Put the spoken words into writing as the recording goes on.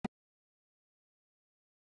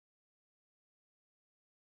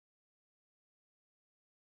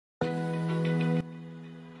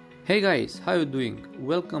Hey guys, how you doing?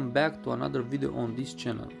 Welcome back to another video on this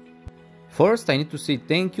channel. First, I need to say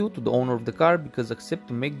thank you to the owner of the car because accept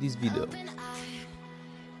to make this video.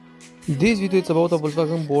 This video is about a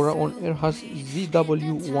Volkswagen Bora on Erha's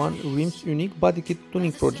ZW1 rims unique body kit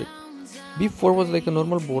tuning project. Before was like a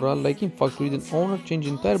normal Bora, like in factory, then owner changed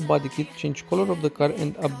entire body kit, changed color of the car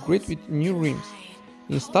and upgrade with new rims.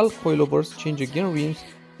 Install coilovers, change again rims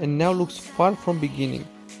and now looks far from beginning.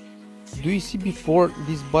 Do you see before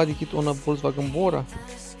this body kit on a Volkswagen Bora?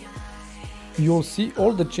 You'll see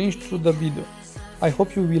all the change through the video. I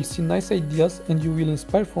hope you will see nice ideas and you will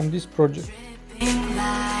inspire from this project.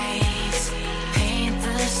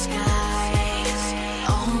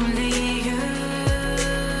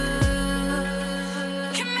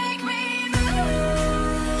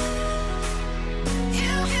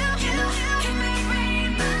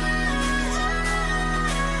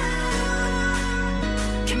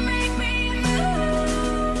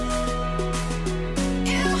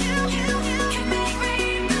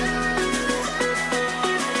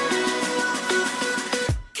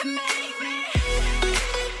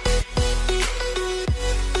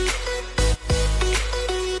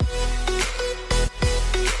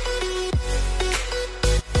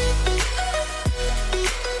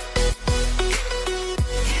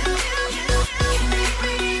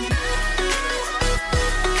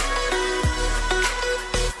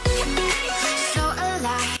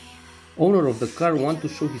 Owner of the car wants to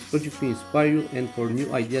show his project to inspire you and for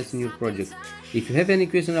new ideas in your project. If you have any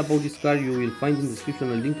question about this car, you will find in the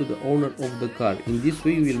description a link to the owner of the car. In this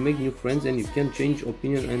way you will make new friends and you can change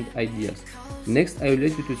opinion and ideas. Next I will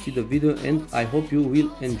let you to see the video and I hope you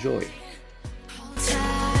will enjoy.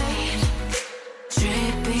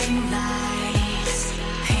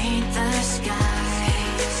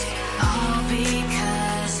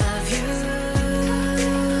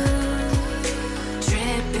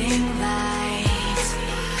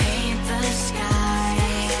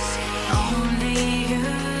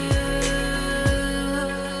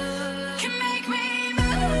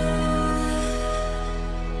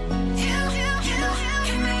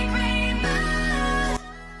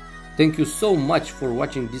 Thank you so much for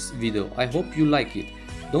watching this video. I hope you like it.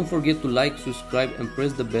 Don't forget to like, subscribe and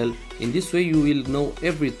press the bell. In this way you will know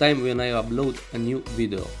every time when I upload a new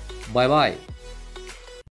video. Bye bye.